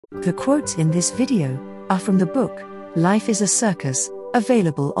The quotes in this video are from the book, Life is a Circus,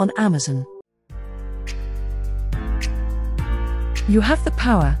 available on Amazon. You have the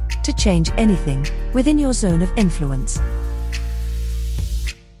power to change anything within your zone of influence.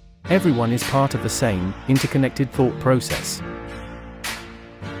 Everyone is part of the same, interconnected thought process.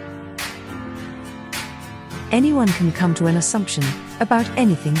 Anyone can come to an assumption about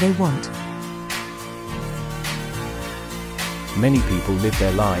anything they want. Many people live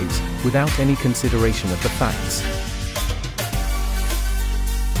their lives without any consideration of the facts.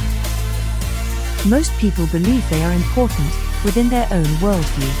 Most people believe they are important within their own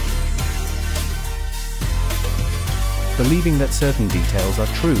worldview. Believing that certain details are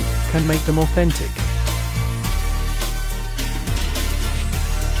true can make them authentic.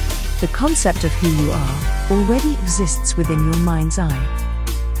 The concept of who you are already exists within your mind's eye.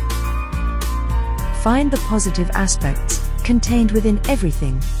 Find the positive aspects contained within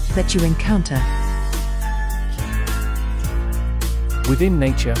everything that you encounter. Within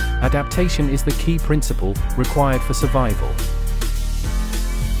nature, adaptation is the key principle required for survival.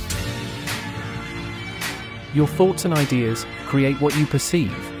 Your thoughts and ideas create what you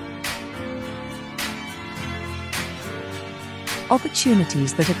perceive.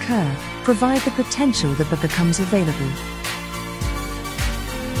 Opportunities that occur provide the potential that becomes available.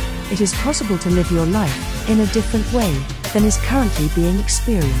 It is possible to live your life in a different way than is currently being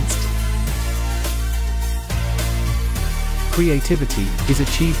experienced. Creativity is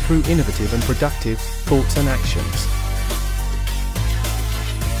achieved through innovative and productive thoughts and actions.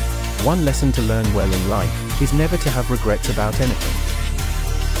 One lesson to learn well in life is never to have regrets about anything.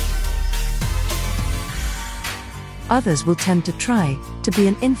 Others will tend to try to be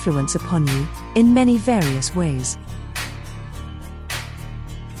an influence upon you in many various ways.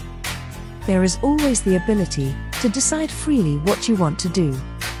 There is always the ability to decide freely what you want to do.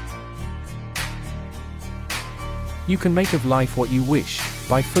 You can make of life what you wish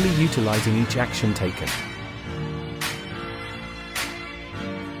by fully utilizing each action taken.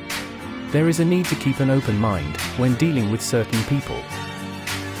 There is a need to keep an open mind when dealing with certain people.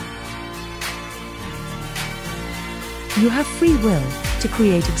 You have free will to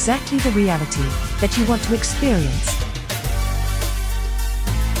create exactly the reality that you want to experience.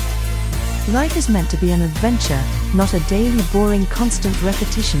 Life is meant to be an adventure, not a daily boring constant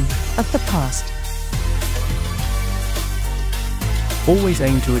repetition of the past. Always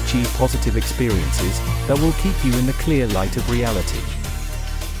aim to achieve positive experiences that will keep you in the clear light of reality.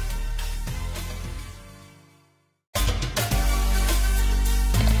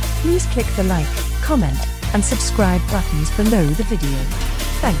 Please click the like, comment, and subscribe buttons below the video.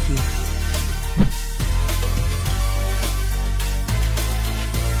 Thank you.